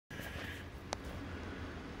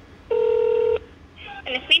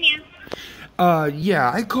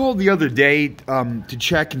Yeah, I called the other day to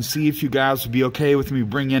check and see if you guys would be okay with me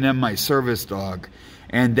bringing in my service dog.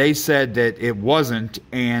 And they said that it wasn't,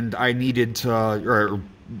 and I needed to,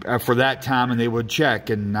 or for that time, and they would check,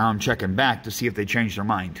 and now I'm checking back to see if they changed their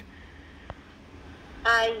mind.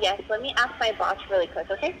 Yes, let me ask my boss really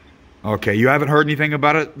quick, okay? Okay, you haven't heard anything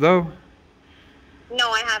about it, though? No,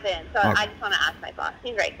 I haven't, so Okay. I just want to ask my boss.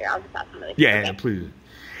 He's right here. I'll just ask him really quick, Yeah, okay? please.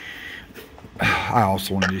 I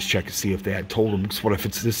also wanted to just check to see if they had told them, because what if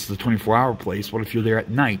this is a 24-hour place? What if you're there at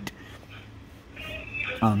night?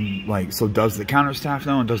 So does the counter staff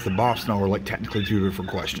know and does the boss know, or like technically two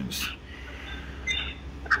different questions?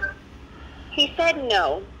 He said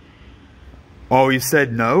no. Oh, he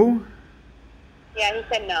said no? Yeah, he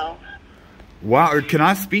said no. Wow, or can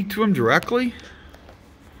I speak to him directly?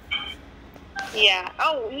 Yeah.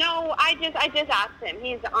 Oh, no, I just asked him.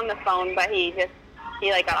 He's on the phone, but he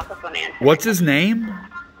like got off the phone and answered. What's his name?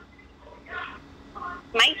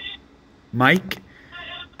 Mike? Mike?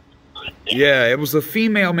 Yeah, it was a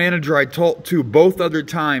female manager I talked to both other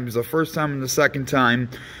times, the first time and the second time.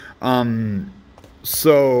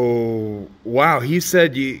 So, wow, he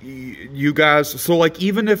said you guys, so like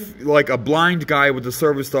even if like a blind guy with a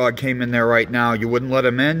service dog came in there right now, you wouldn't let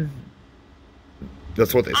him in?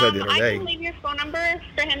 That's what they said the other day. I can leave your phone number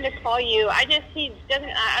for him to call you. He doesn't,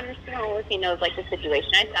 I just don't know if he knows like the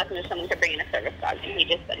situation. I just asked him if someone could bring in a service dog, and he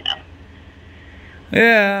just said no.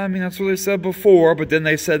 Yeah, I mean, that's what they said before, but then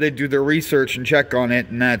they said they'd do their research and check on it,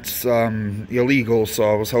 and that's illegal, so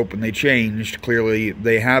I was hoping they changed. Clearly,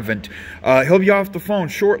 they haven't. He'll be off the phone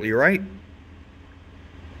shortly, right?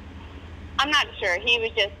 I'm not sure. He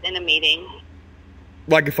was just in a meeting.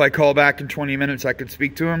 Like, if I call back in 20 minutes, I could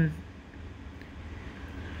speak to him?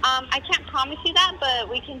 I can't promise you that, but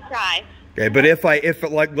we can try. Okay, but if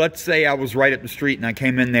like, let's say I was right up the street and I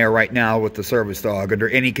came in there right now with the service dog, under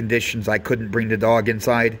any conditions I couldn't bring the dog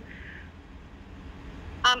inside?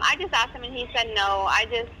 I just asked him and he said no.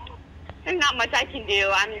 There's not much I can do.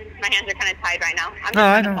 My hands are kind of tied right now. No,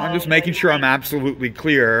 I know. I'm just making sure I'm absolutely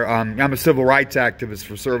clear. I'm a civil rights activist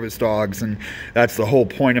for service dogs, and that's the whole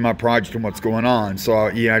point of my project and what's going on. So,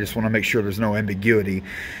 yeah, I just want to make sure there's no ambiguity.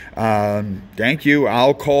 Thank you.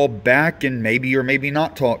 I'll call back and maybe or maybe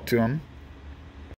not talk to him.